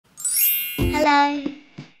Hello.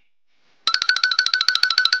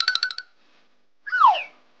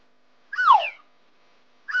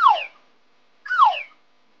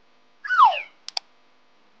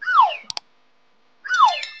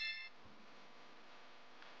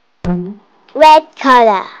 Red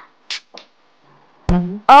color,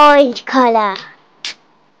 orange color,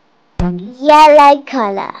 yellow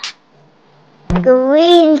color,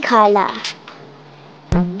 green color,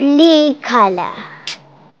 blue color,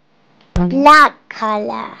 black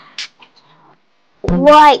color,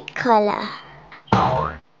 white color.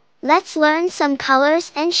 Let's learn some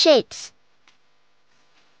colors and shapes.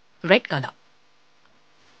 Red color.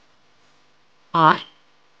 R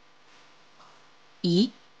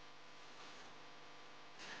E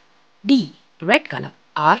D. Red color.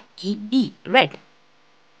 R-E-D. Red.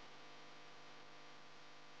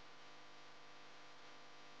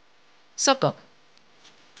 Circle.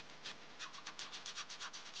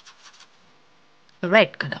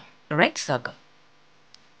 Red color. Red circle.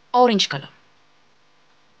 Orange color.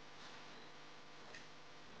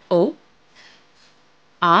 O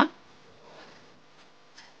R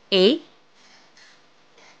A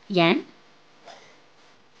N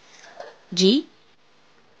G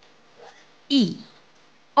E.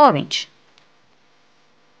 Orange.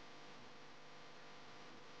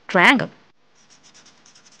 Triangle.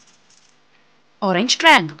 Orange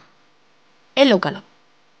triangle. Yellow color.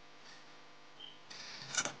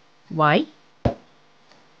 Y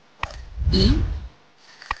E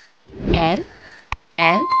L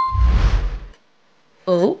L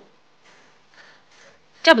O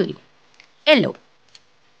W. Yellow.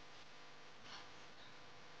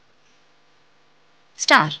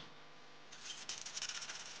 Star.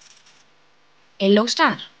 Yellow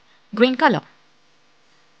star. Green color.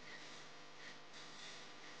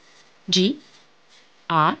 G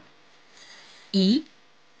R E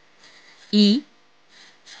E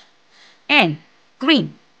N.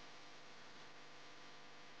 Green.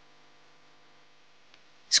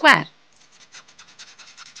 Square.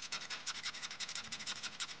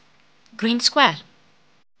 Green square.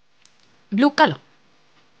 Blue color.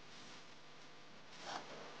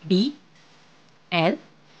 B L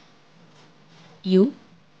U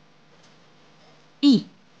E.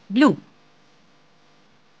 Blue.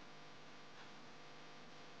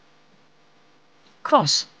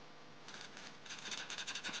 Cross.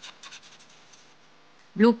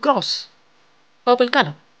 Blue cross. Purple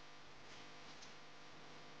color.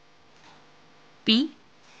 P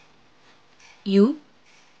U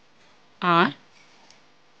R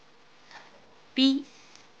P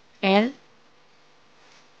L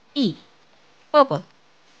E. Purple.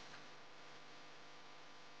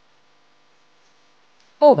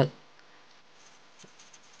 Oval.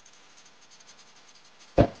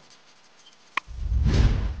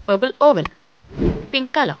 Purple oval.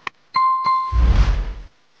 Pink color.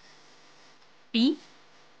 P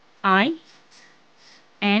I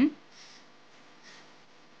N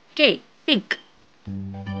K. Pink.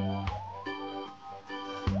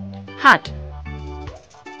 Heart.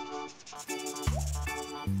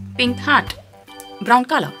 Pink heart. Brown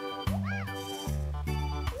color.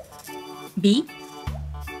 B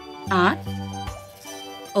R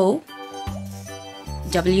O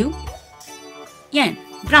W N.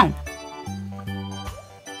 Brown.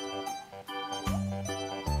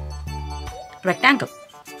 Rectangle.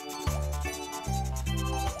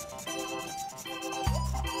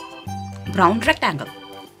 Brown rectangle.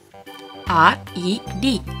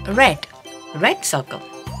 R-E-D. Red. Red circle.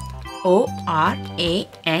 O-R-A-N-G-E.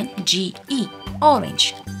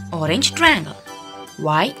 Orange. Orange triangle.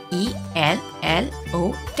 Y-E-L-L-O-W.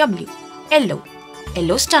 Yellow.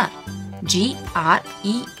 Yellow star.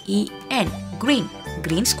 G-R-E-E-N. Green.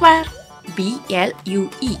 Green square.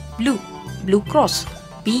 B-L-U-E. Blue. Blue cross.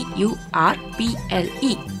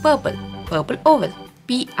 P-U-R-P-L-E. Purple. Purple oval.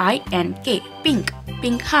 P-I-N-K. Pink.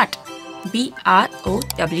 Pink heart.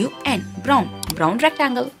 B-R-O-W-N. Brown. Brown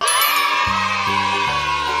rectangle.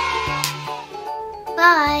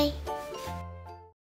 Bye.